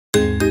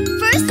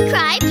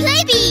FirstCry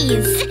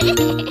Playbees!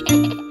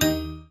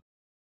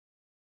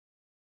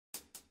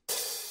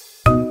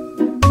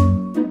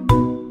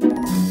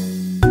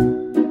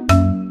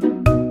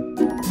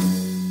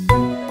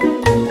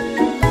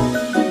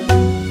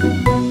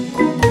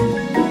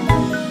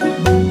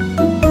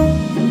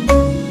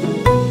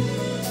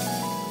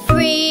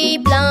 Three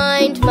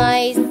blind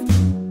mice,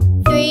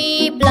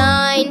 three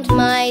blind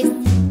mice.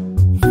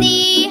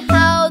 See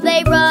how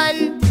they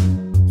run,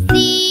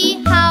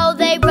 see how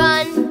they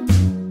run.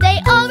 They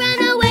all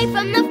ran away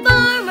from the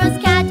farmer's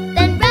cat,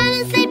 then ran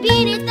and sat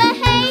beneath the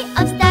hay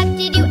of stack.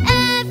 Did you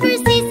ever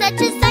see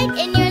such a sight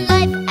in your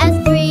life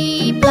as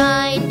three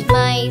blind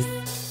mice?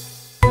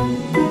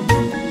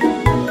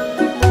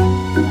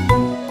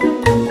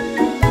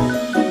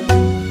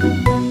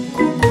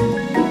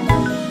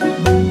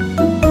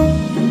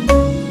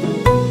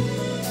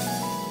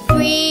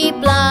 Three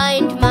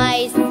blind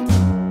mice,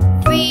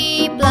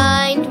 three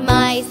blind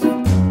mice.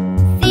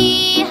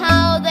 See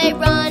how they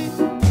run,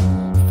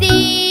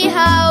 see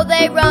how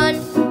they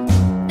run.